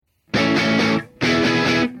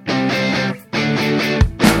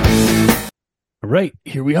right.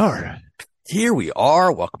 Here we are. Here we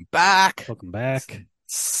are. Welcome back. Welcome back.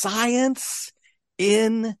 Science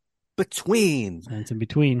in between. Science in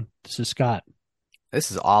between. This is Scott.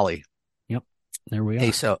 This is Ollie. Yep. There we are.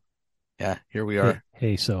 Hey, so yeah, here we are.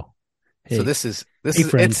 Hey, So hey, this is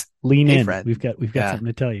friend, it's lean hey, in. friend. We've got something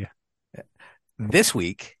to tell you. This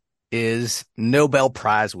week is Nobel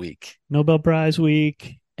Prize week. Nobel Prize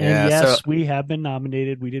week. And Yeah, yes, we have been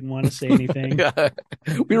nominated. We didn't want to say anything.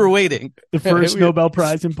 We were waiting. The first Nobel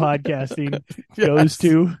Prize in podcasting goes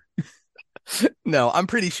to. No, I'm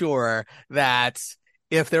pretty sure that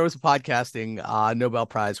if there was a podcasting Nobel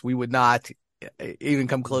Prize, we would not even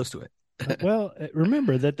come close to it. Well,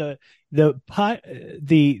 remember that the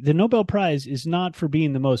Nobel Prize is not for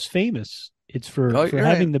being the most famous. It's for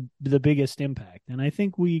having the biggest impact. And I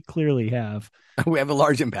think we clearly have. We have a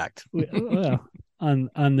large impact. Well, on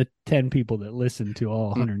the 10 people that listen to all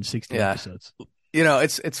 160 episodes. You know,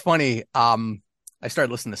 it's funny. I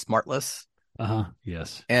started listening to Smartless.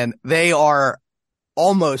 Yes. And they are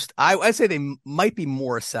almost, I'd say they might be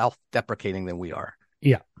more self-deprecating than we are.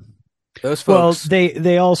 Yeah. Those folks. Well,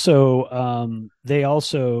 they also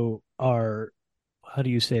are, how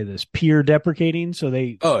do you say this? Peer deprecating. So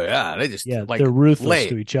they they're ruthless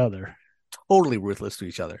to each other. Totally ruthless to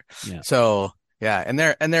each other. Yeah. So yeah, and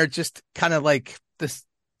they're just kind of like this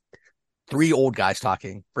 3 old guys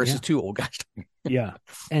talking versus 2 old guys talking. Yeah.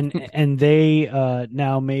 And they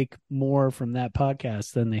now make more from that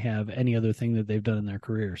podcast than they have any other thing that they've done in their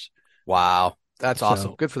careers. It's That's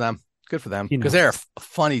awesome. Good for them. Good for them. You know, because they're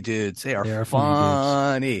funny dudes. They are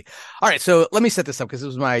funny. Dudes. All right. So let me set this up because this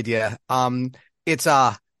was my idea. It's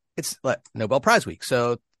Nobel Prize week.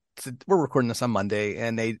 So we're recording this on Monday,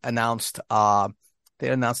 and they announced the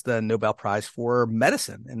Nobel Prize for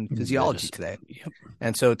medicine and physiology today. Yep.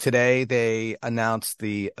 And so today they announced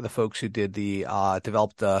the folks who did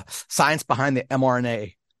developed the science behind the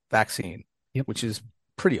mRNA vaccine, which is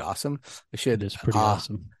pretty awesome. It is pretty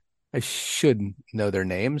awesome. I should know their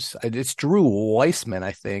names. It's Drew Weissman,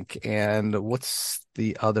 I think. And what's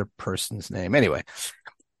the other person's name? Anyway,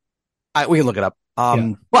 we can look it up.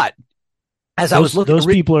 But as I was looking, those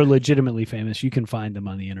people are legitimately famous. You can find them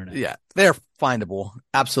on the internet. Yeah, they're findable.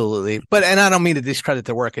 Absolutely. And I don't mean to discredit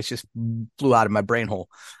their work. It just blew out of my brain hole.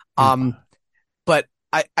 But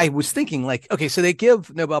I was thinking like, okay, so they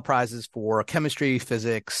give Nobel Prizes for chemistry,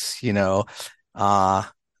 physics,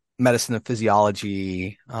 medicine and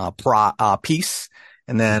physiology, peace.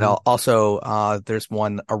 And then also there's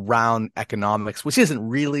one around economics, which isn't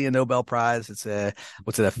really a Nobel Prize. It's a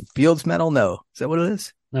Fields Medal? No. Is that what it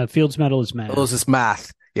is? Fields Medal is math. Oh, this is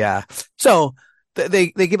math. Yeah. So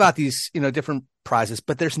they give out these, different prizes,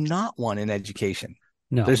 but there's not one in education.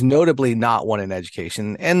 No. There's notably not one in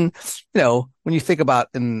education. And, when you think about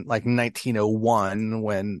in like 1901,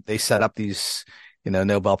 when they set up these,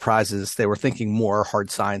 Nobel Prizes, they were thinking more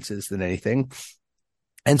hard sciences than anything.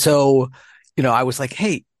 And so, I was like,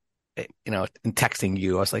 hey, in texting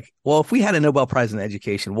you, I was like, well, if we had a Nobel Prize in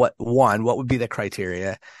education, what would be the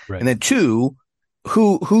criteria? Right. And then 2,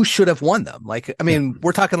 who should have won them? Like, I mean,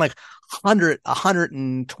 we're talking like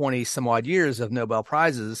 120 some odd years of Nobel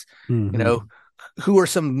Prizes, who are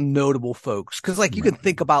some notable folks? Cause like you can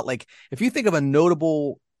think about like, if you think of a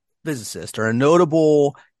notable physicist or a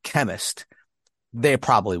notable chemist, they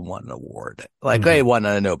probably won an award. Like they won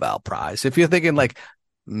a Nobel Prize. If you're thinking like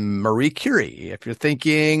Marie Curie, if you're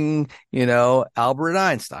thinking, Albert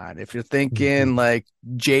Einstein, if you're thinking like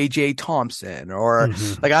J.J. Thompson or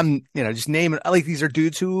like I'm, just naming like these are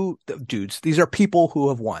these are people who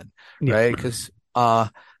have won, right? Because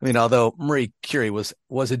although Marie Curie was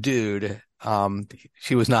a dude,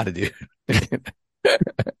 she was not a dude.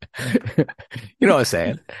 You know what I'm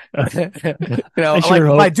saying?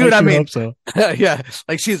 My dude, I mean, so. Yeah,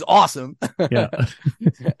 like she's awesome. Yeah.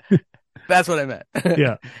 That's what I meant.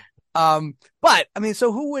 Yeah. But I mean,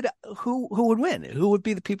 so who would win? Who would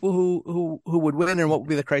be the people who would win, and what would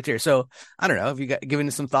be the criteria? So I don't know. Have you given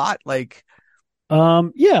it some thought? Like,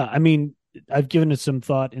 yeah. I mean, I've given it some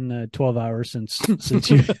thought in the 12 hours since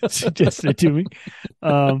you suggested it to me.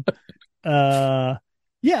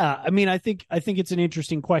 Yeah. I mean, I think it's an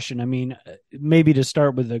interesting question. I mean, maybe to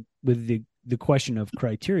start with the question of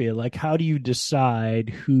criteria, like how do you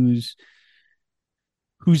decide whose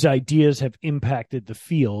ideas have impacted the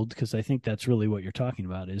field? Because I think that's really what you're talking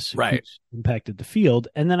about is who's impacted the field.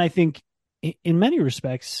 And then I think in many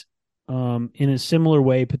respects, in a similar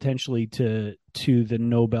way, potentially to the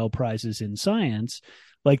Nobel Prizes in science,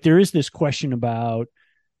 like there is this question about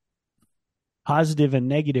positive and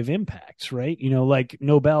negative impacts, right? Like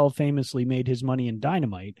Nobel famously made his money in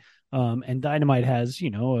dynamite, and dynamite has,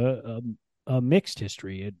 a a mixed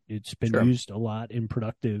history. It's been used a lot in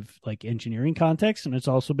productive, like, engineering contexts, and it's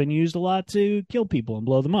also been used a lot to kill people and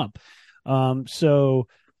blow them up. I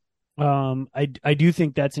do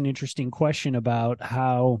think that's an interesting question about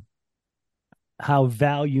how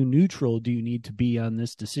value neutral do you need to be on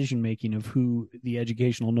this decision making of who the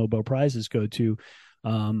educational Nobel Prizes go to.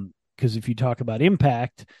 Because if you talk about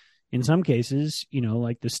impact, in some cases,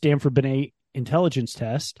 like the Stanford Binet intelligence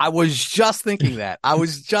test. I was just thinking that.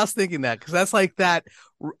 Because that's like that.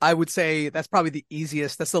 I would say that's probably the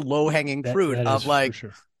easiest. That's the low hanging fruit of like, for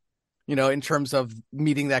sure. In terms of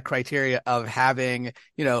meeting that criteria of having, I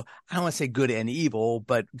don't want to say good and evil,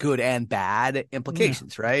 but good and bad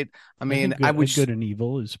implications, right? I mean, good and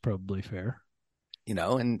evil is probably fair.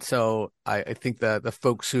 And so I think the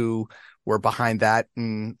folks who were behind that,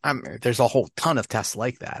 and there's a whole ton of tests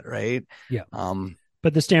like that, right? Yeah.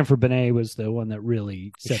 But the Stanford Binet was the one that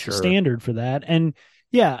really set the standard for that. And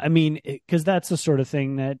yeah, I mean, because that's the sort of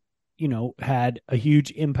thing that, had a huge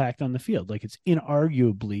impact on the field. Like, it's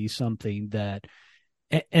inarguably something that,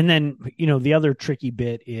 and then, the other tricky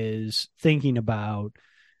bit is thinking about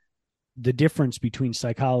the difference between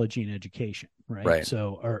psychology and education, right?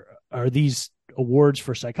 So are these awards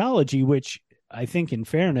for psychology, which I think in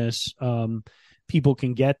fairness, people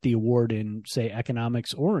can get the award in, say,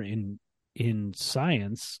 economics or in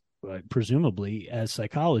science, presumably as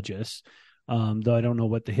psychologists, though I don't know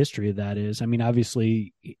what the history of that is. I mean,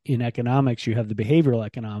 obviously in economics, you have the behavioral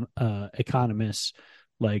economists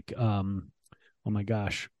like, oh my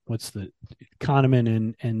gosh, what's the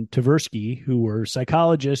Kahneman and Tversky, who were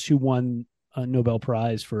psychologists who won a Nobel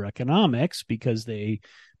Prize for economics because they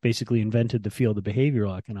basically invented the field of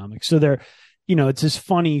behavioral economics. So they're, it's this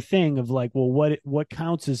funny thing of like, well, what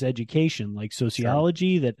counts as education? Like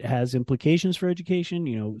sociology that has implications for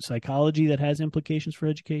education, psychology that has implications for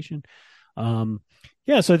education. So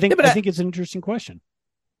I think it's an interesting question.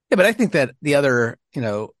 Yeah, but I think that the other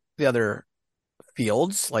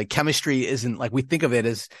fields like chemistry isn't like we think of it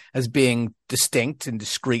as being distinct and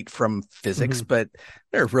discrete from physics, but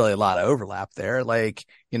there's really a lot of overlap there. Like,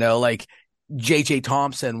 like J.J.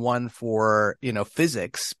 Thomson won for,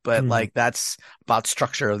 physics, but like that's about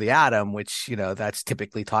structure of the atom, which, that's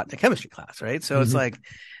typically taught in a chemistry class. Right. So it's like,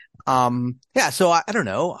 so I don't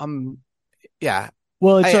know.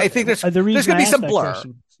 Well, I think there's going to be some blur.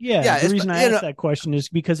 The reason I asked that question is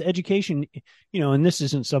because education, and this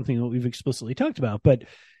isn't something that we've explicitly talked about, but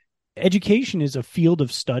education is a field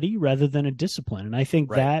of study rather than a discipline. And I think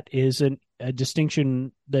that is a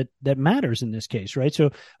distinction that matters in this case, right? So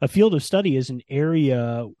a field of study is an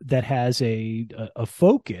area that has a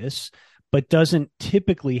focus, but doesn't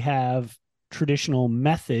typically have traditional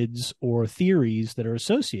methods or theories that are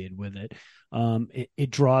associated with it.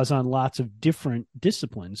 It draws on lots of different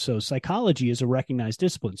disciplines. So psychology is a recognized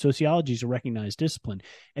discipline. Sociology is a recognized discipline.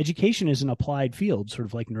 Education is an applied field, sort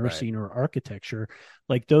of like nursing or architecture.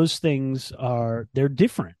 Like those things they're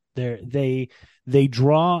different. They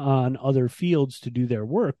draw on other fields to do their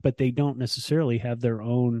work, but they don't necessarily have their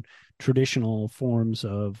own traditional forms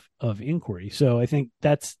of inquiry. So I think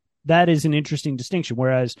that is an interesting distinction,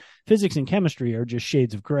 whereas physics and chemistry are just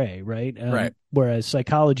shades of gray, right? Whereas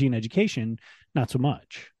psychology and education, not so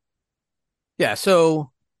much. Yeah.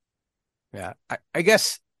 So, I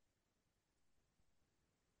guess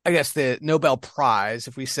the Nobel Prize,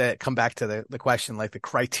 if we come back to the question, like the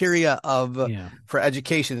criteria for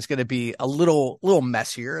education is going to be a little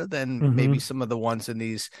messier than maybe some of the ones in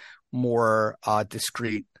these more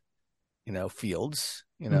discrete, fields,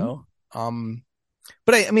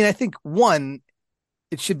 But I think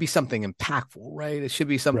it should be something impactful, right? It should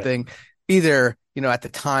be something either, at the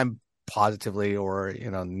time positively or,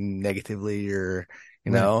 negatively or,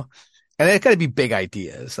 and it's got to be big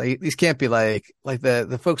ideas. Like these can't be like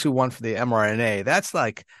the folks who won for the mRNA.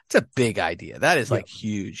 It's a big idea. That is like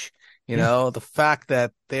huge. The fact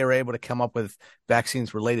that they were able to come up with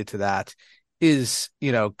vaccines related to that is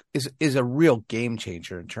a real game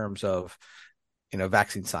changer in terms of,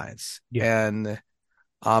 vaccine science. And,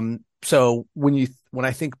 so when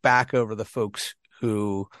I think back over the folks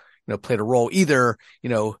who, played a role either,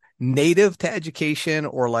 native to education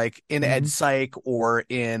or like in ed psych or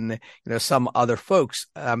in, some other folks,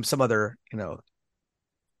 some other,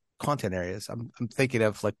 content areas, I'm thinking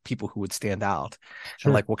of like people who would stand out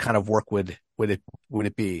and like what kind of work would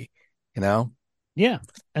it be, Yeah.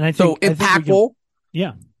 And I think impactful.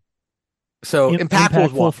 So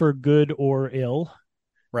impactful for good or ill.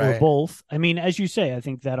 Right. Or both. I mean, as you say, I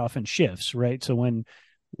think that often shifts, right? So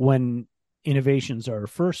when innovations are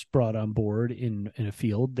first brought on board in a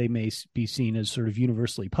field, they may be seen as sort of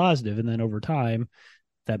universally positive, and then over time,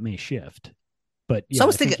 that may shift. But So yeah, I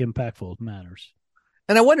was I think thinking, impactful matters.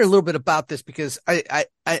 and I wonder a little bit about this because I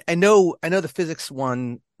know the physics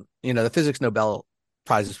one, the physics Nobel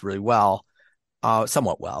prizes really well,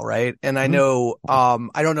 somewhat well, right? And I Mhm. know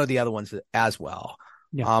I don't know the other ones as well.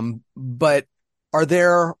 Yeah. But are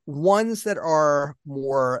there ones that are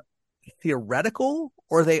more theoretical,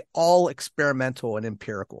 or are they all experimental and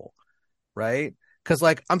empirical, right? Because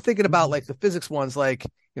like I'm thinking about like the physics ones, like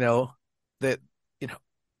that you know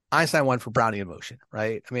Einstein won for Brownian motion,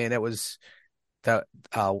 right? I mean, it was that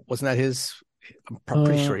wasn't that his? I'm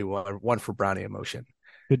pretty sure Uh, he won for Brownian motion.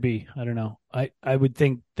 could be. I don't know. I would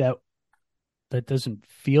think that that doesn't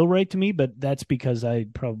feel right to me, but that's because I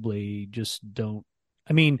probably just don't.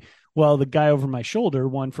 I mean, well, the guy over my shoulder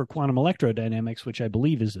won for quantum electrodynamics, which I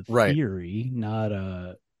believe is a Right. theory,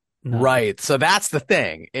 not. Right. So that's the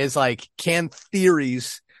thing is like, can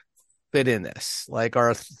theories fit in this? Like,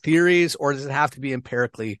 are theories, or does it have to be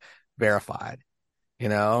empirically verified? You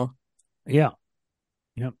know? Yeah.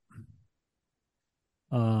 Yep.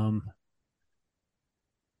 Um.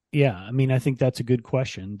 Yeah. I mean, I think that's a good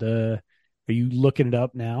question. Are you looking it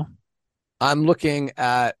up now? I'm looking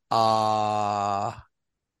at,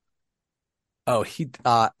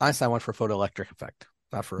 Einstein went for photoelectric effect,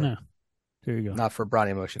 not for, No. There you go. not for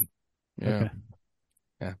Brownian motion. Yeah. Okay.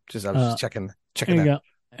 Yeah. I was Uh. just checking There you that. go.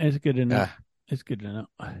 It's good to know. Yeah. It's good to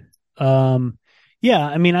know. Yeah.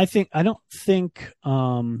 I mean, I don't think.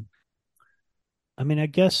 I mean, I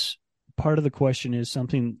guess part of the question is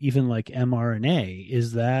something even like mRNA.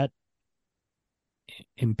 Is that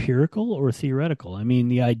empirical or theoretical? I mean,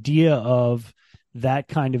 the idea of that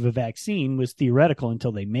kind of a vaccine was theoretical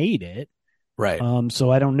until they made it. Right.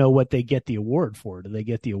 So I don't know what they get the award for. Do they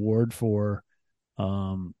get the award for,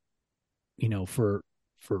 um,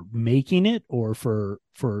 for making it or for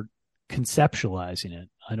conceptualizing it?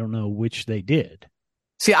 I don't know which they did.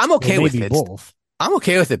 See, I'm Or okay with maybe it. both. I'm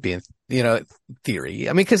okay with it being, theory.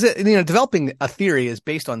 I mean, because developing a theory is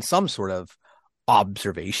based on some sort of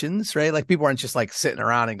observations, right? Like people aren't just like sitting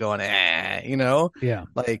around and going, Yeah,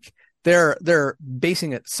 like they're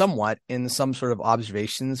basing it somewhat in some sort of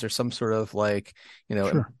observations or some sort of like,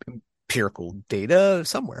 sure. empirical data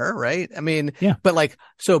somewhere, right? I mean, Yeah, but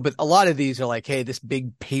a lot of these are like, hey, this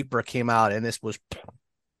big paper came out and this was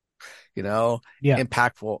you know, yeah.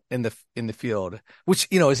 impactful in the field, which,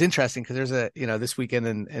 is interesting because there's this weekend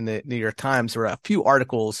in the New York Times, there were a few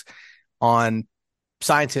articles on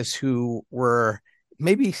scientists who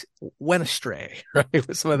maybe went astray, right,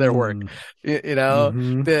 with some of their work. Mm,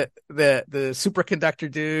 mm-hmm. The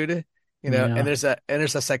superconductor dude, Yeah. and there's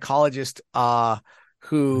a psychologist,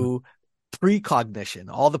 who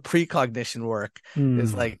all the precognition work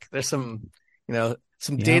is Mm, like, there's some yeah.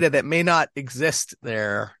 data that may not exist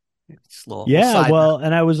there. It's a little Yeah, side note. well,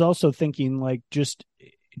 and I was also thinking like just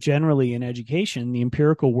generally in education, the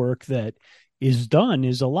empirical work that is done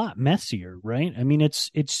is a lot messier, right? I mean, it's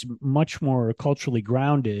much more culturally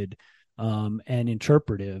grounded and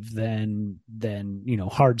interpretive than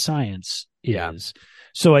hard science Yeah, is.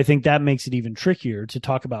 So I think that makes it even trickier to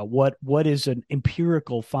talk about what is an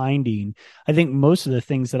empirical finding. I think most of the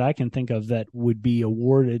things that I can think of that would be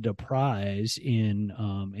awarded a prize in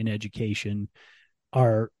education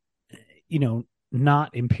are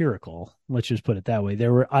not empirical. Let's just put it that way.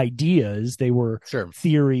 There were ideas, they were sure.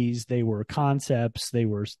 theories, they were concepts, they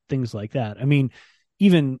were things like that. I mean,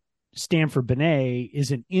 even Stanford Binet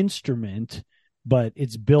is an instrument, but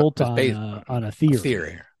it's built It's based on a a theory,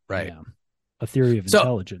 theory. right? Yeah, a theory of So,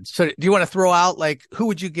 intelligence. so do you want to throw out like who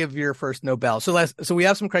would you give your first Nobel? So we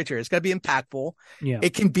have some criteria. It's got to be impactful. Yeah,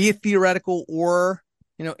 It can be theoretical or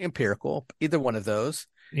empirical, either one of those.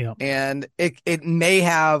 yeah. And it may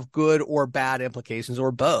have good or bad implications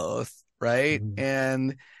or both, right? Mhm.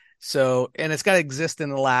 And it's got to exist in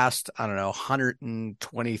the last, I don't know,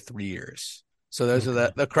 123 years. So those are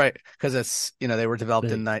Okay. the because it's, they were developed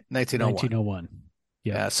in The 1901. 1901.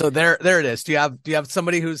 Yep. Yeah. So there it is. Do you have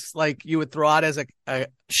somebody who's like you would throw out as a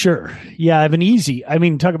Sure. Yeah, I have an easy. I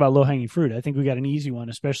mean, talk about low hanging fruit. I think we got an easy one,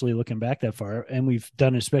 especially looking back that far. And we've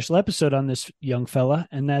done a special episode on this young fella,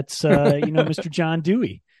 and that's Mr. John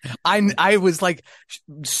Dewey. I was like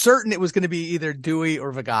certain it was going to be either Dewey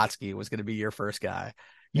or Vygotsky was going to be your first guy.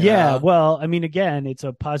 Yeah. Well, I mean, again, it's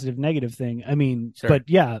a positive negative thing. I mean, Sure. but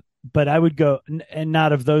yeah, but I would go and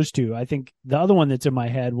not of those two. I think the other one that's in my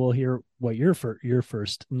head. We'll hear what your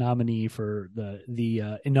first nominee for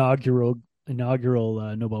the inaugural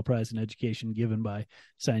Nobel Prize in Education given by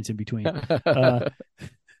Science in Between.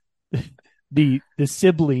 The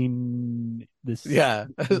sibling Yeah.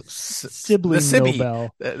 The sibling Sibby.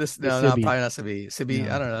 Nobel. The No, Sibby. probably not Sibby.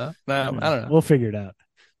 No, I don't know. I No, don't I know. don't know. We'll figure it out.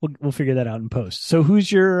 We'll figure that out in post. So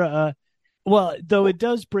who's your Well, though it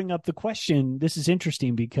does bring up the question. This is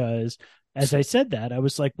interesting because as I said that, I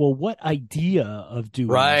was like, well, what idea of Dewey's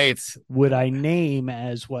Right. would I name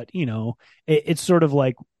as what, it's sort of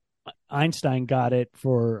like Einstein got it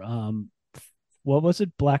for, what was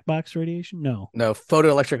it? Black box radiation? No, No,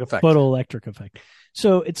 photoelectric effect. photoelectric effect.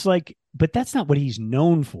 So it's like, but that's not what he's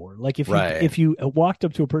known for. Like Right. if you walked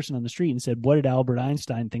up to a person on the street and said, what did Albert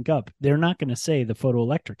Einstein think up? They're not going to say the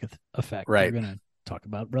photoelectric effect. They're Right. going to talk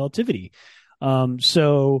about relativity.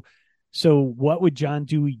 So what would John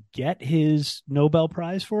Dewey get his Nobel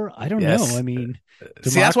Prize for? I don't know. Yes. I mean,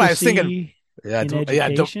 See, that's why I was thinking, democracy yeah, in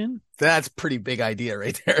education. that's pretty big idea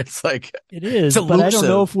right there. It's like, It it's is, but I don't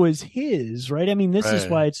know elusive. if it was his, right? I mean, this is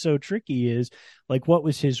Right. why it's so tricky is like, what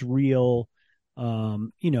was his real,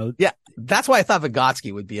 Yeah, that's why I thought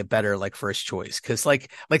Vygotsky would be a better like first choice because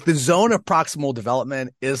like the zone of proximal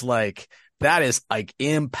development is like that is like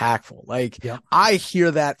impactful. Like yeah, I hear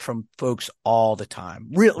that from folks all the time.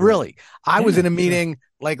 right. Really, I was Yeah, in a sure. meeting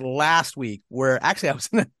like last week where actually I was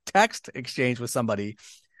in a text exchange with somebody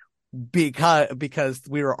because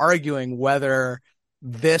we were arguing whether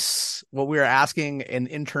this what we were asking an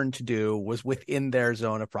intern to do was within their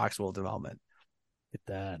zone of proximal development. Get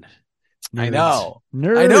that. I Nerds. know.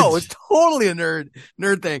 Nerds. I know. It's totally a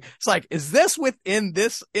nerd thing. It's like, is this within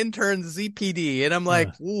this intern's ZPD? And I'm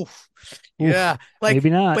like, oof. Yeah. Like, maybe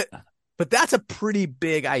not. But that's a pretty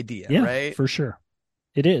big idea, Yeah, right? for sure.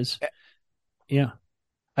 It is. Yeah.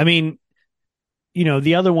 I mean,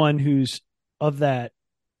 the other one who's of that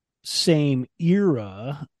same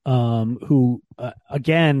era, who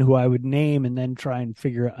who I would name and then try and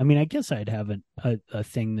figure out. I mean, I guess I'd have a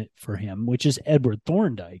thing for him, which is Edward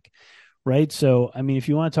Thorndike, right? So, I mean, if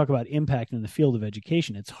you want to talk about impact in the field of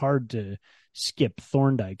education, it's hard to skip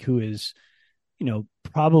Thorndike, who is,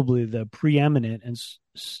 probably the preeminent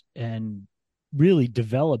and really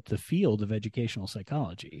developed the field of educational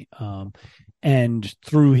psychology. And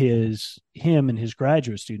through him and his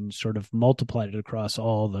graduate students sort of multiplied it across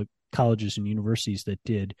all the colleges and universities that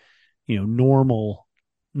did, normal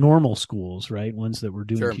schools, right? Ones that were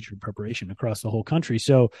doing Sure. teacher preparation across the whole country.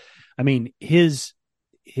 So, I mean, his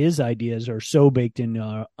ideas are so baked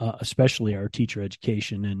in, especially our teacher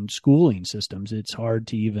education and schooling systems. It's hard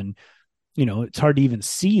to even,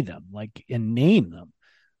 see them like and name them.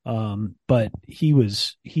 But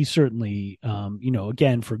he certainly,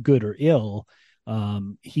 again, for good or ill,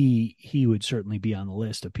 he would certainly be on the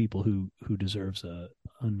list of people who deserves a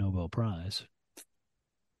Nobel Prize.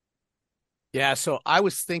 Yeah. So I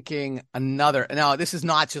was thinking another. Now, this is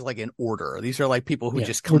not just like in order. These are like people who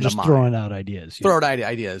just come we're to just mind. throwing out ideas. Throw out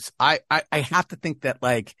ideas. I have to think that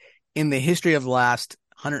like in the history of the last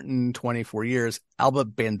 124 years, Alba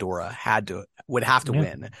Bandura would have to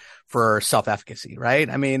win for self-efficacy, right?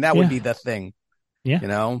 I mean, that would be the thing. Yeah.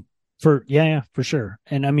 For sure.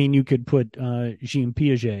 And I mean, you could put Jean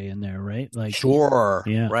Piaget in there, right? Like, sure,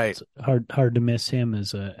 yeah, right. It's hard to miss him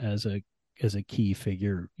as a key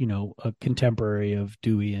figure, a contemporary of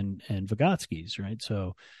Dewey and Vygotsky's, right?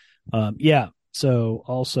 So, So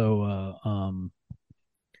also,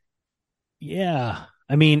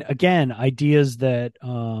 I mean, again, ideas that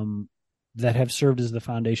have served as the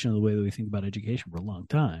foundation of the way that we think about education for a long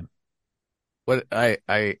time. What I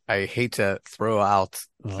hate to throw out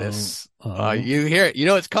this. You hear it,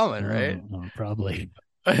 it's coming, right? Probably.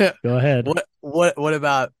 Go ahead. What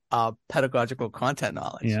about pedagogical content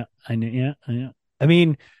knowledge? Yeah, I know. Yeah. I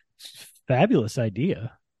mean, fabulous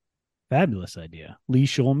idea. Lee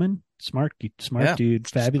Schulman, smart dude,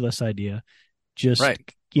 fabulous idea. Just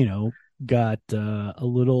got a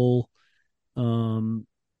little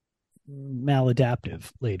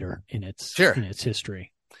maladaptive later in its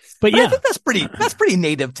history. But I think that's pretty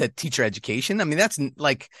native to teacher education. I mean, that's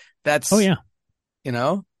oh yeah,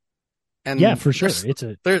 and yeah, for sure.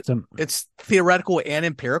 It's theoretical and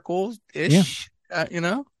empirical ish,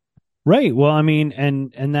 Right. Well, I mean,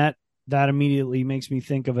 and that immediately makes me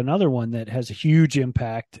think of another one that has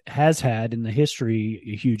had in the history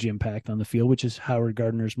a huge impact on the field, which is Howard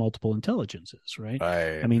Gardner's multiple intelligences, right?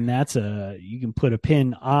 I mean, you can put a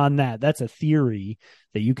pin on that. That's a theory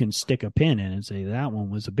that you can stick a pin in and say that one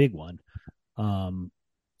was a big one,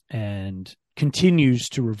 and continues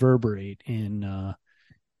to reverberate in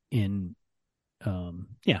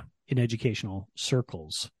educational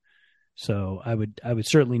circles. So I would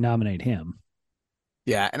certainly nominate him.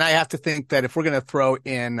 Yeah, and I have to think that if we're going to throw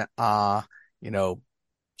in, TCK,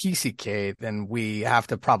 then we have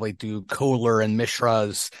to probably do Kohler and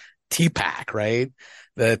Mishra's TPAC, right?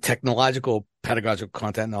 The technological pedagogical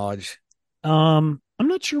content knowledge. I'm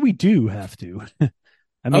not sure we do have to. I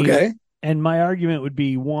mean, okay. And my argument would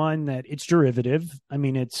be one that it's derivative. I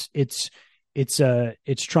mean, it's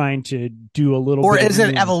it's trying to do a little or bit is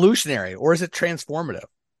it evolutionary, or is it transformative?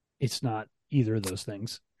 It's not either of those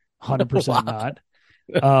things. 100% Wow. not.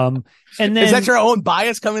 And then is that your own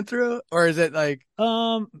bias coming through, or is it like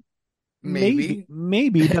maybe,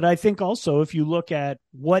 but I think also if you look at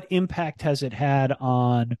what impact has it had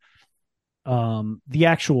on the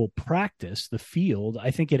actual practice, the field,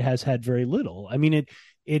 I think it has had very little. I mean,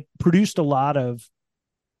 it produced a lot of,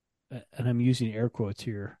 and I'm using air quotes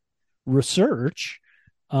here, research,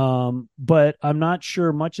 but I'm not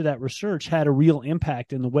sure much of that research had a real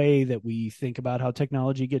impact in the way that we think about how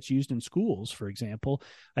technology gets used in schools, for example.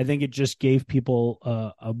 I think it just gave people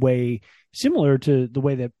a way similar to the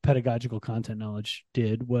way that pedagogical content knowledge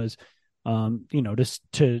did, was,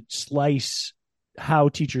 to slice how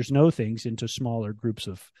teachers know things into smaller groups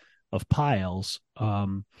of piles.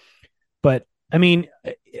 But I mean,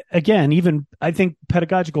 again, even I think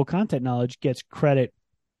pedagogical content knowledge gets credit.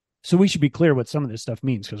 So we should be clear what some of this stuff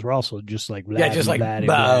means, because we're also just like, just like word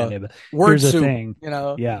Here's soup, the thing,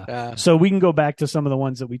 Yeah. So we can go back to some of the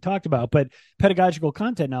ones that we talked about, but pedagogical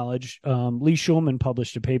content knowledge, Lee Schulman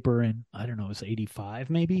published a paper in, I don't know, it was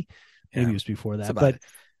 85, maybe it was before that,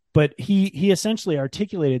 but he essentially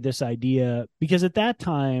articulated this idea because at that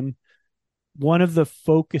time, one of the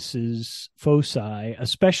foci,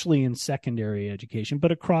 especially in secondary education,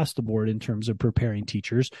 but across the board in terms of preparing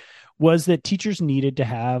teachers, was that teachers needed to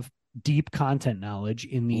have deep content knowledge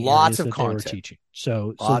in the areas that they were teaching.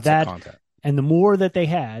 So that, and the more that they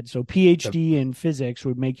had, so PhD in physics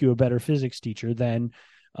would make you a better physics teacher than,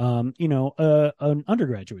 an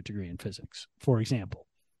undergraduate degree in physics, for example.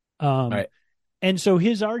 Right. And so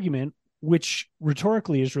his argument, which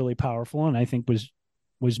rhetorically is really powerful, and I think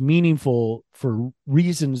was meaningful for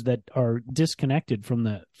reasons that are disconnected from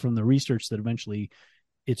the research that eventually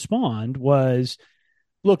it spawned, was,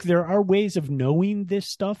 look, there are ways of knowing this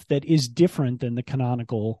stuff that is different than the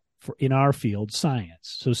canonical, in our field,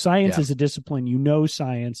 science. So science is a discipline,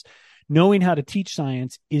 science. Knowing how to teach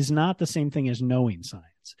science is not the same thing as knowing science.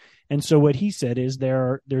 And so what he said is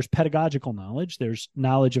there's pedagogical knowledge, there's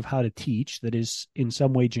knowledge of how to teach that is in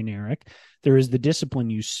some way generic. There is the discipline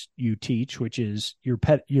you teach, which is your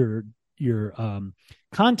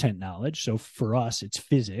content knowledge. So for us, it's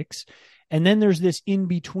physics. And then there's this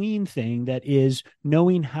in-between thing that is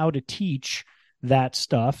knowing how to teach that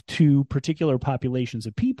stuff to particular populations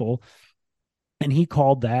of people. And he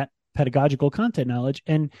called that pedagogical content knowledge.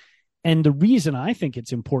 And the reason I think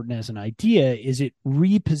it's important as an idea is it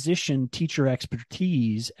repositioned teacher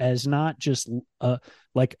expertise as not just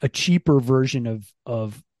like a cheaper version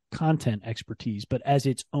of content expertise, but as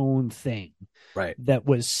its own thing, right? That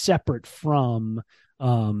was separate from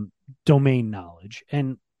domain knowledge.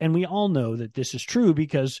 And we all know that this is true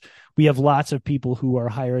because we have lots of people who are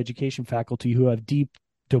higher education faculty who have deep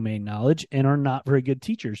domain knowledge and are not very good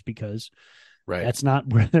teachers because that's not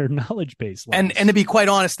where their knowledge base lies. And to be quite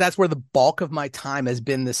honest, that's where the bulk of my time has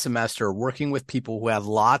been this semester, working with people who have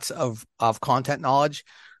lots of content knowledge,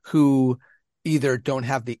 who either don't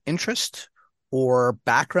have the interest or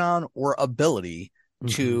background or ability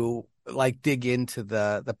to like dig into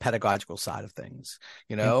the pedagogical side of things.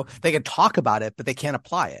 They can talk about it, but they can't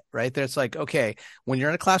apply it, right? There's like, okay, when you're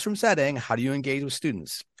in a classroom setting, how do you engage with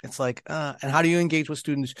students? It's like, and how do you engage with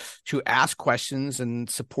students to ask questions and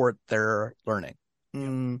support their learning?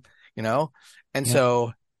 And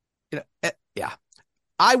so,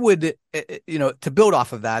 I would, to build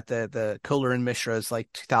off of that, the Kohler and Mishra's like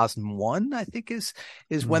 2001, I think is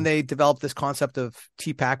when they developed this concept of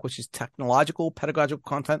TPAC, which is technological pedagogical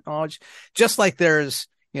content knowledge. Just like there's,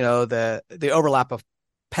 the overlap of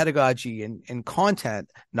pedagogy and content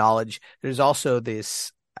knowledge, there's also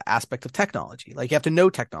this aspect of technology. Like you have to know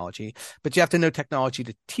technology, but you have to know technology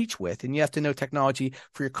to teach with, and you have to know technology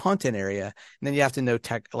for your content area. And then you have to know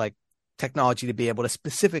technology to be able to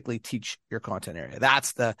specifically teach your content area.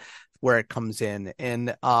 That's where it comes in.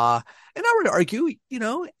 And I would argue,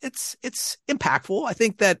 it's impactful. I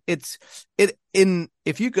think that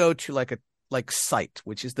if you go to like Site,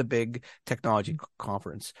 which is the big technology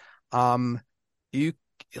conference, you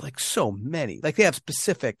like so many, like they have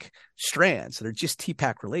specific strands that are just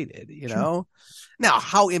TPAC related, Sure. Now,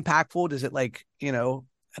 how impactful does it I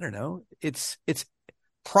don't know. It's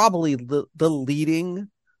probably the leading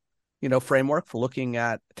framework for looking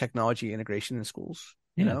at technology integration in schools.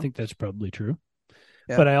 I think that's probably true.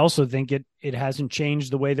 Yeah. But I also think it hasn't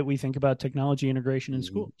changed the way that we think about technology integration in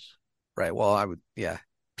schools. Right. Well,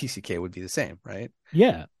 PCK would be the same, right?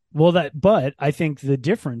 Yeah. Well, but I think the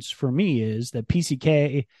difference for me is that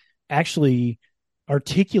PCK actually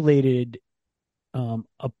articulated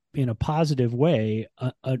in a positive way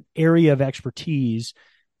an area of expertise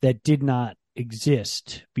that did not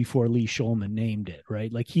exist before Lee Shulman named it,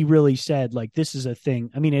 right? Like he really said, like, this is a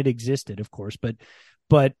thing. I mean, it existed, of course,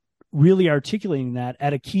 but really articulating that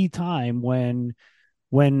at a key time when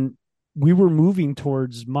we were moving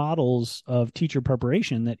towards models of teacher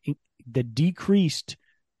preparation that decreased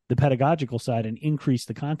the pedagogical side and increased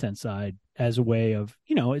the content side as a way of,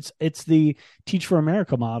 it's the Teach for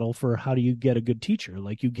America model for how do you get a good teacher.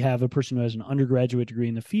 Like you have a person who has an undergraduate degree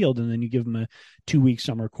in the field, and then you give them a 2-week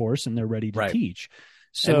summer course and they're ready to teach.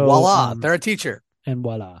 So and voila, they're a teacher. And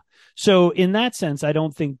voila. So in that sense, I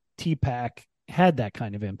don't think TPAC had that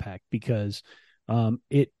kind of impact because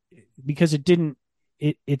it didn't,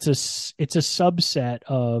 it's a subset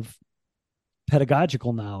of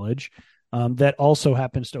pedagogical knowledge that also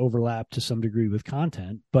happens to overlap to some degree with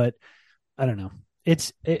content, but I don't know.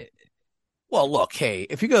 Well, look, hey,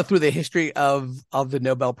 if you go through the history of the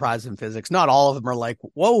Nobel Prize in physics, not all of them are like,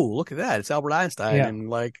 whoa, look at that. It's Albert Einstein. Yeah. And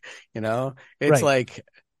like, it's like,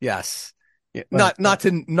 yes, right. Not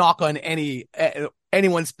to knock on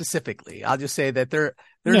anyone specifically. I'll just say that they're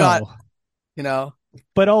not,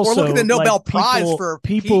 but also, or look at the Nobel like Prize for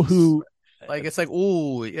people peace. Who, like, it's like,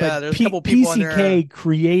 ooh, yeah, there's a couple people PCK in there.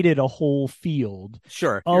 created a whole field,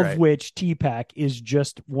 sure, of which TPAC is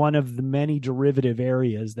just one of the many derivative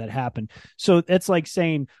areas that happen. So it's like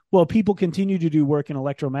saying, well, people continue to do work in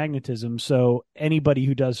electromagnetism, so anybody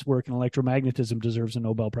who does work in electromagnetism deserves a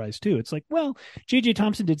Nobel Prize too. It's like, well, J.J.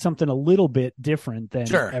 Thomson did something a little bit different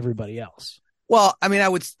than everybody else. Well, I mean, I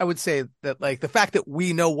would say that like the fact that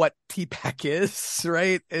we know what TPAC is,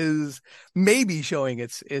 right, is maybe showing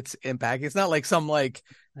its impact. It's not like some like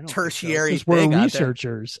tertiary so. We're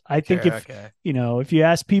researchers. I think if you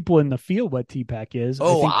ask people in the field what TPAC is,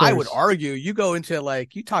 I would argue you go into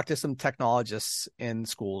like you talk to some technologists in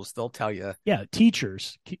schools, they'll tell you. Yeah,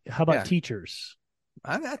 teachers. How about teachers?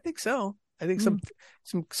 I think so. I think some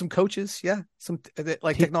coaches, some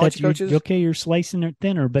like technology coaches. Okay, you're slicing it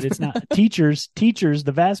thinner, but it's not teachers.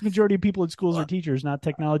 The vast majority of people in schools are teachers, not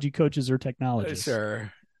technology coaches or technologists.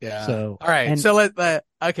 Sure. Yeah. So all right. So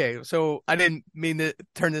okay. So I didn't mean to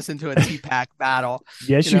turn this into a TPAC battle.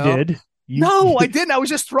 Yes, you did. No, I didn't. I was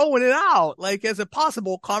just throwing it out like as a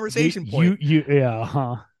possible conversation point.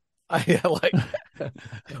 Yeah, like,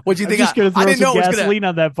 what do you think? Just gonna throw some gasoline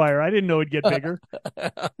on that fire. I didn't know it'd get bigger.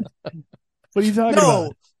 What are you talking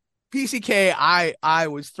about? PCK, I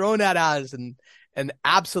was throwing that out as an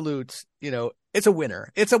absolute, it's a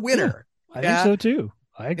winner. It's a winner. Yeah, I think so too.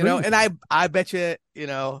 I agree. And I bet you,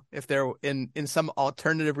 if they're in some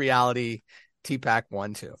alternative reality, TPAC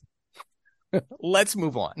won too. Let's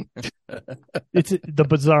move on. It's the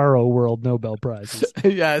Bizarro World Nobel Prizes.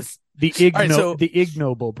 Yes. The Ig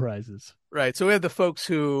Nobel Prizes. Right. So we have the folks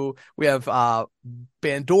we have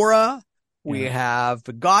Bandura, we have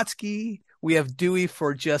Vygotsky, we have Dewey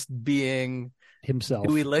for just being himself.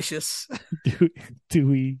 Dewey-licious.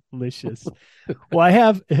 Dewey-licious.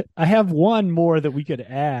 Well, I have one more that we could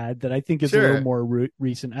add that I think is a little more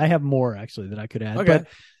recent. I have more actually that I could add, but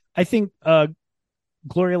I think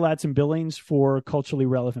Gloria Ladson-Billings for culturally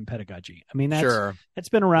relevant pedagogy. I mean, that's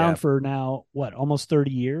been around for now, almost 30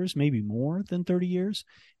 years, maybe more than 30 years.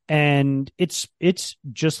 And it's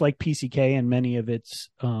just like PCK and many of its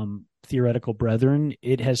theoretical brethren.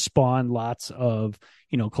 It has spawned lots of,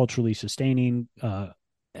 culturally sustaining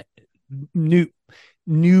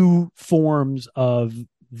new forms of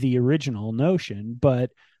the original notion. But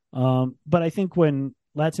I think when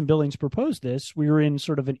Ladson-Billings proposed this, we were in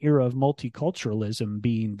sort of an era of multiculturalism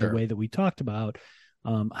being the way that we talked about.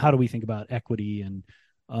 How do we think about equity and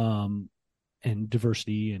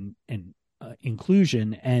diversity and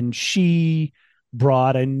inclusion? And she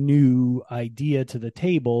brought a new idea to the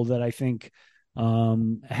table that I think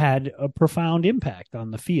had a profound impact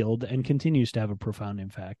on the field and continues to have a profound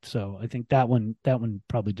impact. So I think that one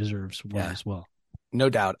probably deserves one as well. No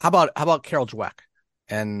doubt. How about Carol Dweck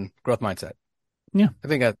and growth mindset? Yeah, I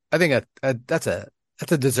think that's a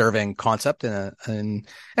deserving concept, and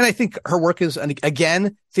I think her work is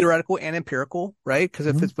again theoretical and empirical, right? Because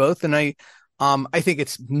if it's both, and I think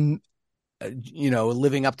it's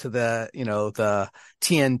living up to the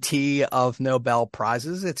TNT of Nobel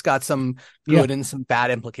Prizes. It's got some good and some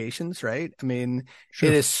bad implications, right? I mean,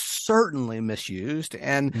 it is certainly misused,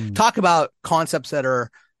 and talk about concepts that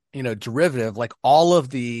are derivative, like all of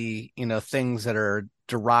the things that are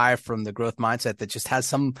derived from the growth mindset that just has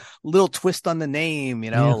some little twist on the name,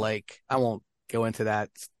 like I won't go into that,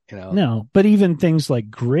 No, but even things like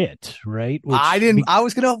grit, right? Which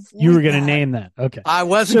you were going to name that. Okay. I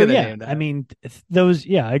wasn't going to name that. I mean, those,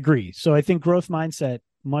 I agree. So I think growth mindset,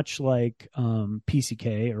 much like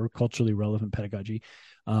PCK or culturally relevant pedagogy,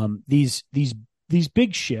 these these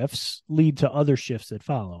big shifts lead to other shifts that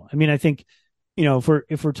follow. I mean, I think,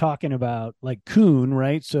 if we're talking about like Kuhn,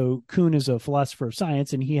 right? So Kuhn is a philosopher of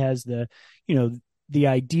science, and he has the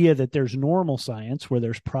idea that there's normal science where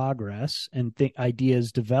there's progress and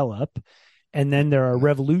ideas develop, and then there are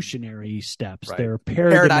revolutionary steps. Right. There are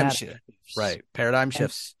paradigm shifts. Right. Paradigm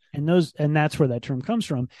shifts. And that's where that term comes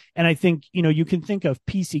from. And I think, you can think of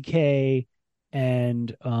PCK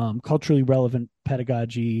and culturally relevant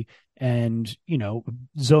pedagogy and,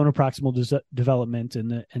 zone of proximal development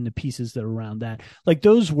and the pieces that are around that. Like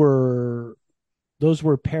those were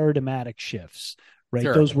paradigmatic shifts, right?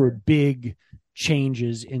 Sure. Those were big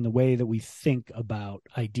changes in the way that we think about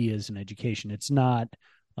ideas in education. It's not,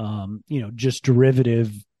 just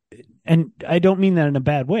derivative. And I don't mean that in a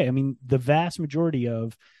bad way. I mean, the vast majority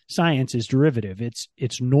of science is derivative. It's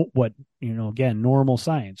again, normal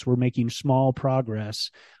science. We're making small progress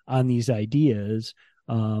on these ideas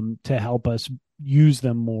to help us use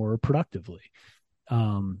them more productively.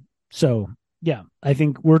 So yeah, I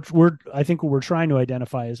think what we're trying to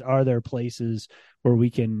identify is, are there places where we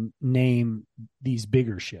can name these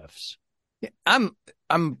bigger shifts? I'm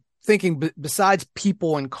thinking besides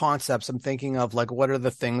people and concepts, I'm thinking of like, what are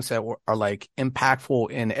the things that are like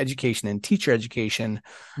impactful in education and teacher education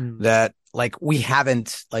that like we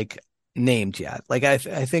haven't like named yet. Like I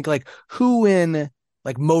think like who in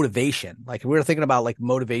like motivation, like we were thinking about like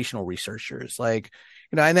motivational researchers, like,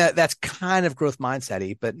 and that's kind of growth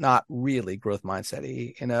mindset-y, but not really growth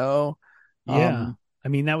mindset-y, Yeah. I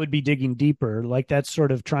mean, that would be digging deeper. Like that's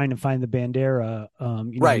sort of trying to find the Bandera,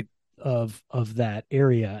 right. Of that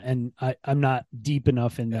area. And I'm not deep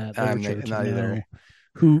enough in that literature to know either.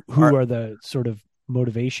 who are the sort of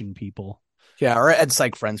motivation people. Yeah. Our ed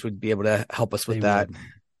psych friends would be able to help us with that.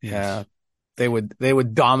 Yes. Yeah. They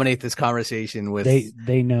would dominate this conversation with,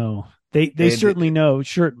 they know. They certainly know.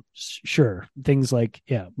 Sure. Things like,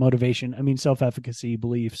 motivation. I mean, self-efficacy,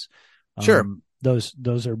 beliefs. Sure.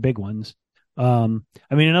 Those are big ones. I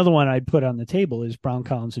mean, another one I'd put on the table is Brown,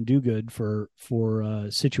 Collins, and Duguid for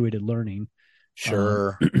situated learning.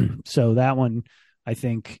 Sure. So that one, I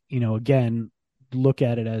think, again, look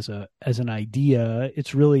at it as an idea.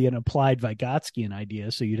 It's really an applied Vygotskian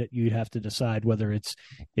idea. So you'd have to decide whether it's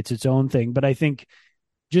its own thing. But I think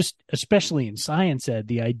just especially in science ed,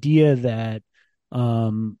 the idea that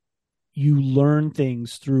you learn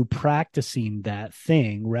things through practicing that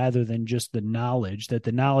thing rather than just the knowledge, that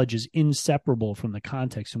the knowledge is inseparable from the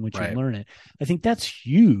context in which you learn it. I think that's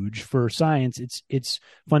huge for science. It's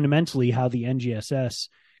fundamentally how the NGSS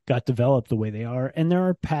got developed the way they are. And there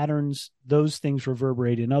are patterns, those things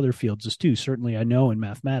reverberate in other fields as too. Certainly I know in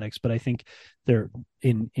mathematics, but I think they're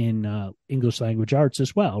in English language arts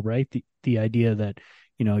as well, right? The idea that,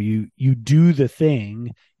 you do the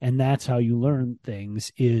thing and that's how you learn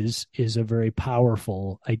things is a very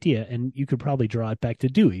powerful idea. And you could probably draw it back to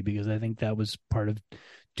Dewey, because I think that was part of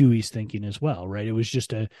Dewey's thinking as well, right? It was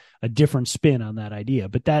just a different spin on that idea.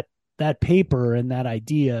 But that paper and that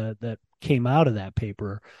idea that came out of that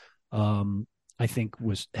paper, I think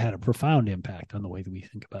had a profound impact on the way that we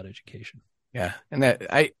think about education. Yeah.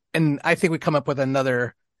 And I think we come up with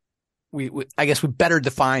another, I guess we better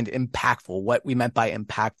defined impactful, what we meant by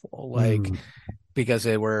impactful, like, because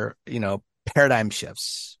they were, paradigm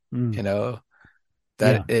shifts,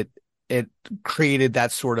 that it created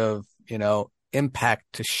that sort of, impact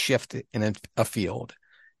to shift in a field,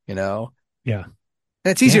 Yeah.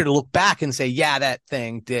 And it's easier to look back and say, yeah, that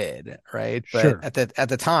thing did. Right. But at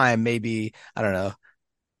the time, maybe, I don't know,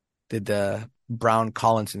 did the Brown,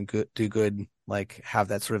 Collins, and Duguid like have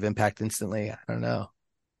that sort of impact instantly? I don't know.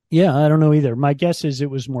 Yeah, I don't know either. My guess is it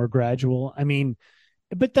was more gradual. I mean,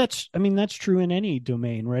 but that's true in any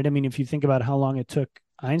domain, right? I mean, if you think about how long it took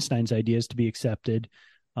Einstein's ideas to be accepted,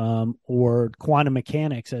 or quantum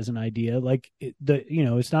mechanics as an idea, like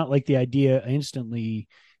it's not like the idea instantly.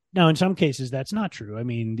 Now, in some cases, that's not true. I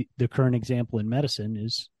mean, the current example in medicine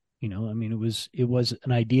is, it was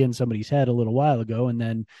an idea in somebody's head a little while ago, and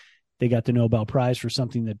then they got the Nobel Prize for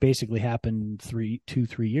something that basically happened 3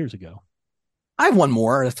 years ago. I have one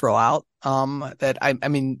more to throw out. That I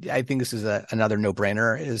think this is another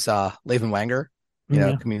no-brainer is Levin Wenger,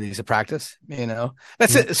 communities of practice.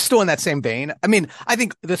 That's still in that same vein. I mean, I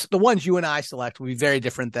think the ones you and I select will be very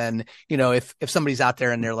different than if somebody's out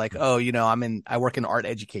there and they're like, oh, I work in art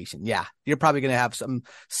education. Yeah, you're probably going to have some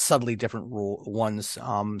subtly different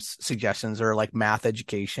suggestions, or like math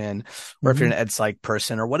education, or if you're an ed psych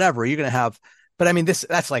person or whatever, you're going to have. But I mean,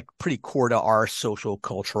 that's like pretty core to our social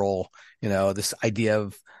cultural, this idea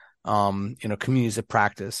of communities of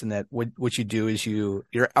practice, and that what you do is you're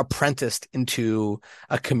apprenticed into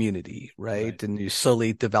a community, right? And you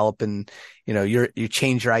slowly develop, and you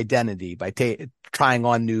change your identity by trying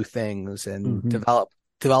on new things and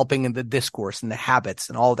developing in the discourse and the habits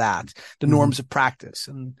and all that, the norms of practice,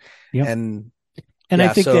 and I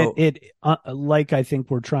think that it, like I think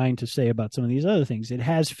we're trying to say about some of these other things, it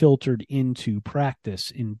has filtered into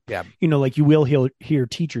practice. Like you will hear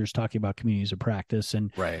teachers talking about communities of practice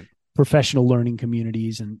and professional learning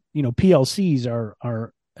communities, and PLCs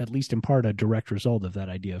are at least in part a direct result of that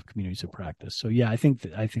idea of communities of practice. So I think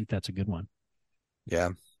that's a good one.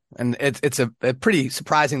 Yeah. And it's a pretty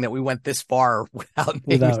surprising that we went this far without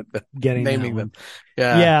naming them.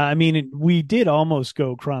 Yeah. I mean, we did almost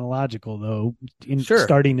go chronological though,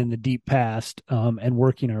 starting in the deep past, and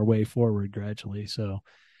working our way forward gradually. So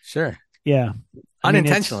yeah,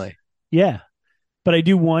 unintentionally. But I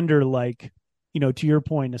do wonder, like, to your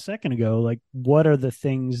point a second ago, like what are the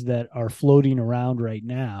things that are floating around right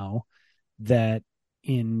now that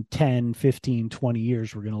in 10, 15, 20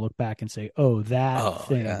 years, we're going to look back and say, oh, that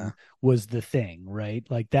thing was the thing, right?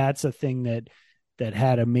 Like that's a thing that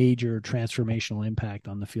had a major transformational impact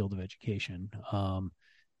on the field of education.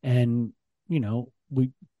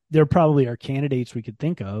 There probably are candidates we could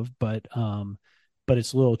think of, but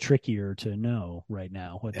it's a little trickier to know right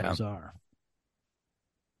now what those are.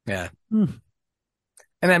 Yeah.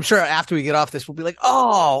 And I'm sure after we get off this, we'll be like,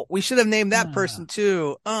 "Oh, we should have named that person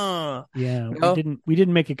too." We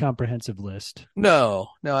didn't make a comprehensive list. No,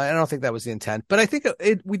 I don't think that was the intent. But I think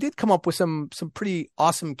we did come up with some pretty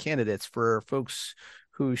awesome candidates for folks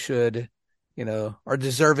who should, are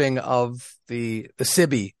deserving of the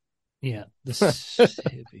Sibby. Yeah, the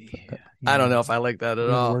Sibby. I don't know if I like that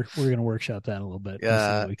at all. We're gonna workshop that a little bit.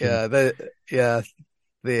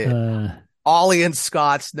 The Ollie and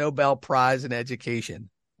Scott's Nobel Prize in Education.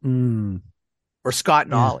 Or Scott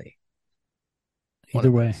and Ollie. Either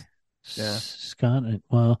way. Scott,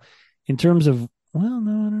 well, in terms of, no, I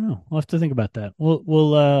don't know. We'll have to think about that.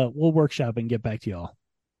 We'll workshop and get back to y'all.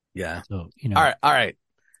 Yeah. So, All right.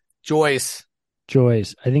 Joyce, I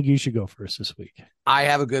think you should go first this week. I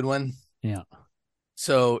have a good one. Yeah.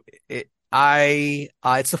 So it's the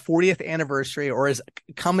 40th anniversary, or is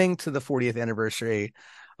coming to the 40th anniversary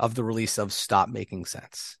of the release of Stop Making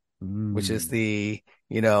Sense, which is the,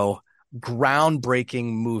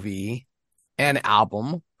 groundbreaking movie and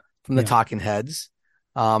album from the Talking Heads.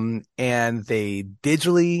 And they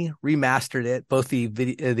digitally remastered it, both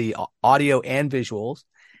the audio and visuals.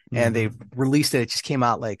 And they released it. It just came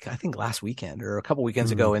out I think last weekend or a couple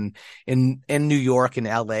weekends ago in New York and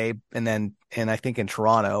LA, and I think in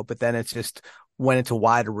Toronto, but then it just went into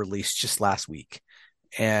wider release just last week.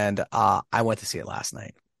 And, I went to see it last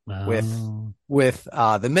night. With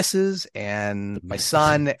the missus and my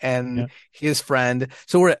son and his friend.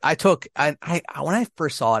 So when I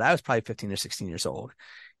first saw it, I was probably 15 or 16 years old,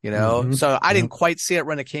 so I didn't quite see it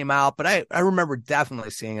when it came out, but I remember definitely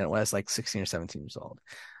seeing it when I was like 16 or 17 years old.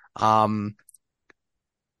 So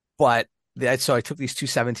I took these two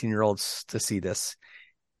 17-year-olds to see this,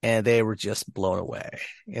 and they were just blown away,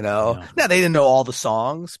 Now they didn't know all the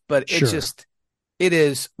songs, but it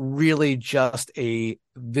is really just a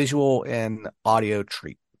visual and audio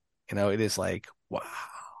treat. It is like, wow.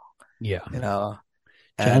 Yeah.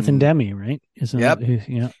 Jonathan Demme, right?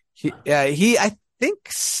 I think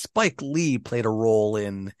Spike Lee played a role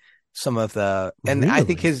in some of the, and I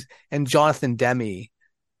think Jonathan Demme,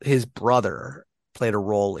 his brother, played a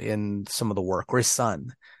role in some of the work, or his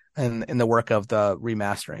son. And in the work of the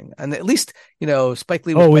remastering, and at least Spike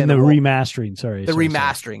Lee was in the remastering.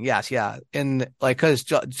 Remastering, yes, yeah, and because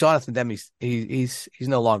Jonathan Demme, he's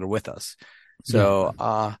no longer with us,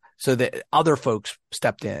 so so the other folks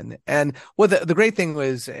stepped in, and the great thing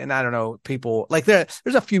was, and I don't know, people there's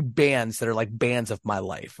a few bands that are like bands of my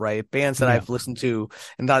life, right? Bands that I've listened to,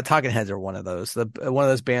 and the Talking Heads are one of those. One of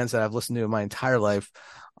those bands that I've listened to my entire life,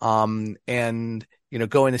 and.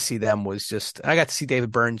 Going to see them was just, I got to see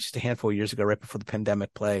David Byrne just a handful of years ago, right before the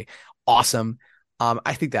pandemic play. Awesome.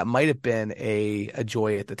 I think that might have been a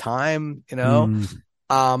joy at the time,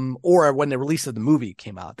 or when the release of the movie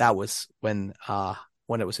came out, that was when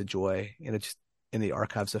it was a joy, just in the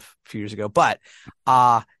archives a few years ago, but,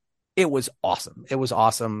 it was awesome. It was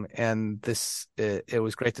awesome. And it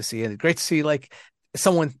was great to see, and great to see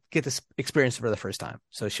someone get this experience for the first time.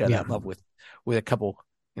 So share that love with a couple,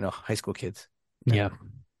 high school kids. Yeah.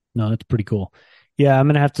 No, that's pretty cool. Yeah, I'm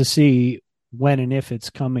going to have to see when and if it's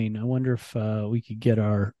coming. I wonder if we could get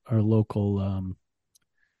our local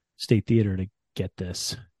state theater to get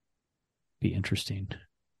this. Be interesting.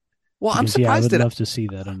 Well, I'm surprised I would love to see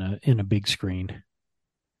that in a big screen.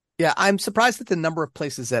 Yeah, I'm surprised at the number of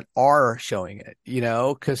places that are showing it,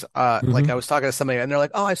 because like I was talking to somebody and they're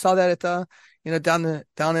like, "Oh, I saw that at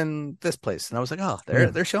down in this place." And I was like, "Oh,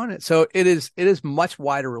 they're showing it." So it is much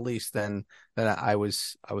wider release than I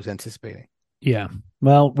was anticipating. Yeah.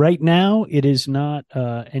 Well, right now it is not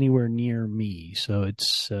anywhere near me, so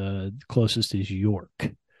it's closest is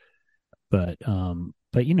York. But who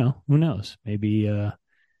knows? Maybe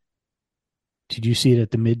did you see it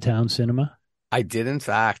at the Midtown Cinema? I did, in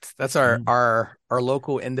fact. That's our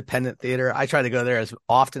local independent theater. I try to go there as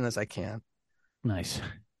often as I can. Nice.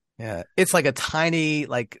 Yeah, it's like a tiny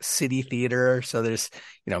like city theater, so there's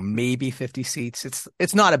maybe 50 seats.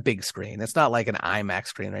 It's not a big screen. It's not like an IMAX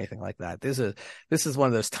screen or anything like that. This is one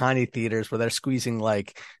of those tiny theaters where they're squeezing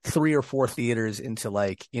like 3 or 4 theaters into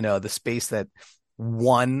like the space that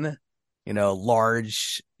one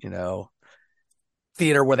large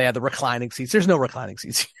theater where they have the reclining seats. There's no reclining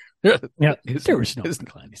seats. Yeah, there was no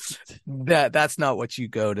reclining seats. That's not what you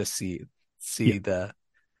go to see. The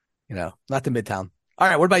not the Midtown. All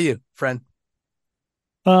right, what about you, friend?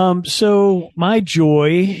 So my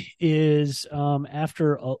joy is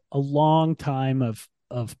after a long time of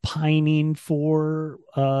pining for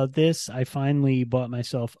this, I finally bought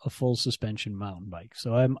myself a full suspension mountain bike.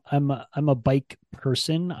 So I'm a bike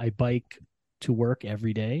person. I bike to work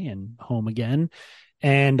every day and home again.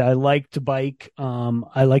 And I like to bike.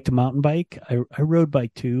 I like to mountain bike. I road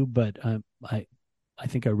bike too, but I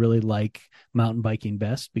think I really like mountain biking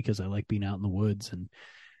best because I like being out in the woods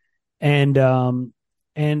and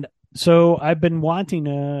so I've been wanting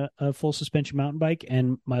a full suspension mountain bike,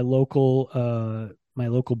 and my local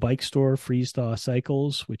bike store, Freeze Thaw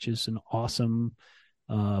Cycles, which is an awesome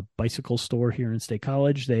bicycle store here in State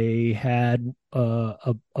College. They had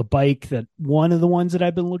a bike that one of the ones that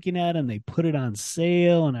I've been looking at, and they put it on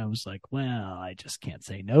sale, and I was like, well, I just can't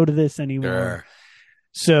say no to this anymore. Sure.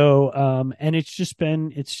 So, and it's just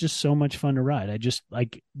so much fun to ride. I just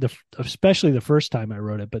like especially the first time I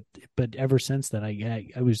rode it, but ever since then,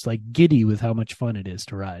 I was like giddy with how much fun it is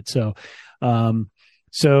to ride. So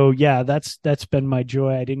yeah, that's been my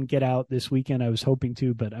joy. I didn't get out this weekend. I was hoping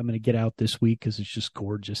to, but I'm going to get out this week because it's just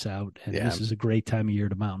gorgeous out. And This is a great time of year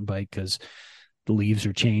to mountain bike because the leaves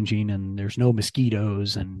are changing and there's no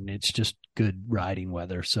mosquitoes and it's just good riding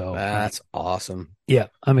weather. So that's awesome. Yeah,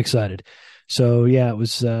 I'm excited. So yeah, it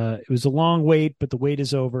was a long wait, but the wait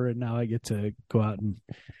is over, and now I get to go out and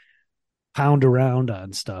pound around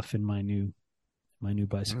on stuff in my new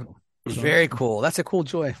bicycle. Very cool. That's a cool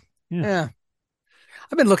joy. Yeah.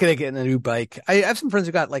 I've been looking at getting a new bike. I have some friends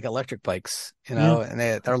who got like electric bikes, and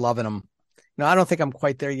they're loving them. I don't think I'm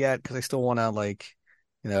quite there yet because I still want to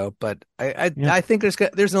but I think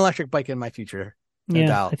there's an electric bike in my future. No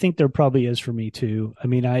doubt. I think there probably is for me too. I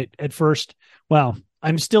mean,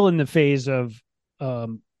 I'm still in the phase of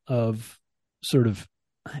sort of,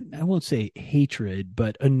 I won't say hatred,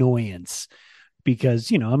 but annoyance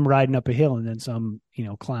because, I'm riding up a hill and then some,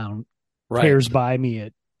 clown tears by me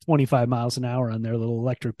at 25 miles an hour on their little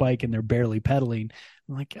electric bike and they're barely pedaling.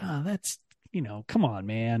 I'm like, that's, come on,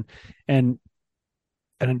 man. And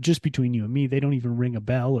just between you and me, they don't even ring a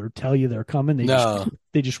bell or tell you they're coming.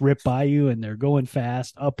 They just rip by you and they're going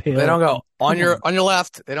fast uphill. They don't go on your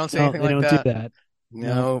left. They don't say anything like that. They don't do that.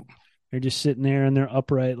 No. They're just sitting there and they're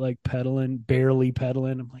upright, like pedaling, barely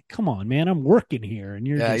pedaling. I'm like, come on, man, I'm working here. And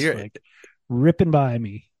you're like ripping by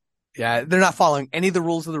me. Yeah. They're not following any of the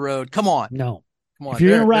rules of the road. Come on. No. Come on. If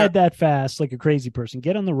you're going to ride that fast, like a crazy person,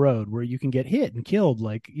 get on the road where you can get hit and killed.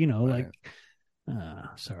 Sorry,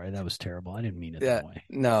 that was terrible. I didn't mean it that way.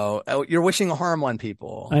 No, you're wishing harm on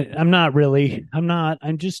people. I'm not really. I'm not.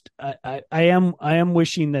 I'm just. I am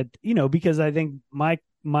wishing that because I think my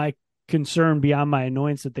concern beyond my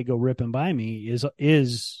annoyance that they go ripping by me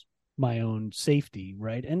is my own safety,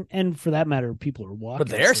 right? And for that matter, people are walking. But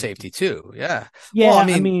their safety too. Yeah. Yeah. Well,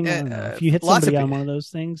 I mean, if you hit somebody on one of those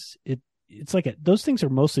things, it's like those things are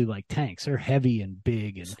mostly like tanks. They're heavy and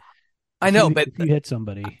big, and I know, but if you hit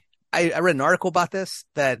somebody. I read an article about this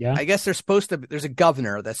that I guess there's a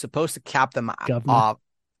governor that's supposed to cap them off,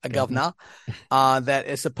 a governor that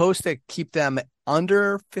is supposed to keep them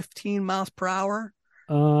under 15 miles per hour.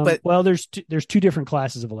 But there's two different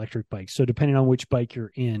classes of electric bikes. So depending on which bike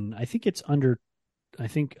you're in, I think it's under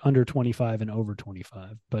 25 and over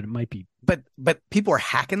 25, but it might be. But people are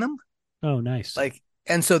hacking them. Oh, nice.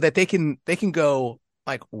 And so that they can go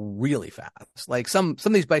like really fast. Like some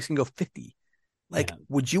of these bikes can go 50.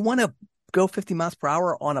 Would you want to go 50 miles per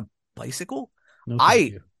hour on a bicycle? No,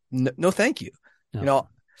 thank you. No, thank you. No.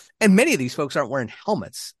 And many of these folks aren't wearing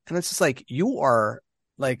helmets. And it's just like, you are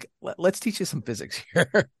like, let's teach you some physics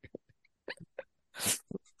here.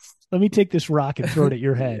 Let me take this rock and throw it at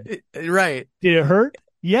your head. Right. Did it hurt?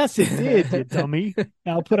 Yes, it did, you dummy.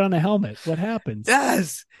 Now put on a helmet. What happens?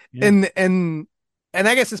 Yes. Yeah. And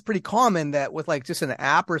I guess it's pretty common that with like just an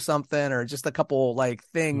app or something, or just a couple like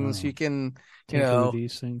things, you can, tinker with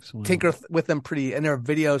these things. Wow. Tinker with them and there are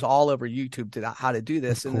videos all over YouTube to how to do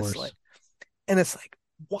this. And it's like,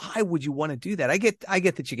 why would you want to do that? I get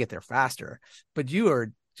that you get there faster, but you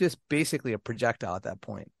are just basically a projectile at that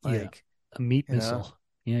point. Like a meat missile.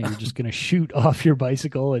 Yeah. You're just going to shoot off your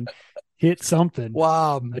bicycle and hit something.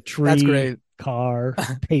 Wow. A tree, that's great. Car,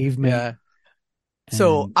 pavement. Yeah.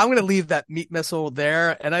 So I'm going to leave that meat missile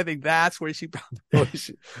there. And I think that's where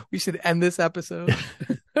we should end this episode.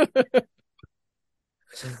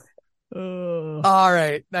 All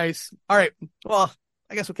right. Nice. All right. Well,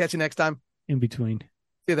 I guess we'll catch you next time. In between. See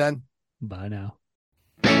you then. Bye now.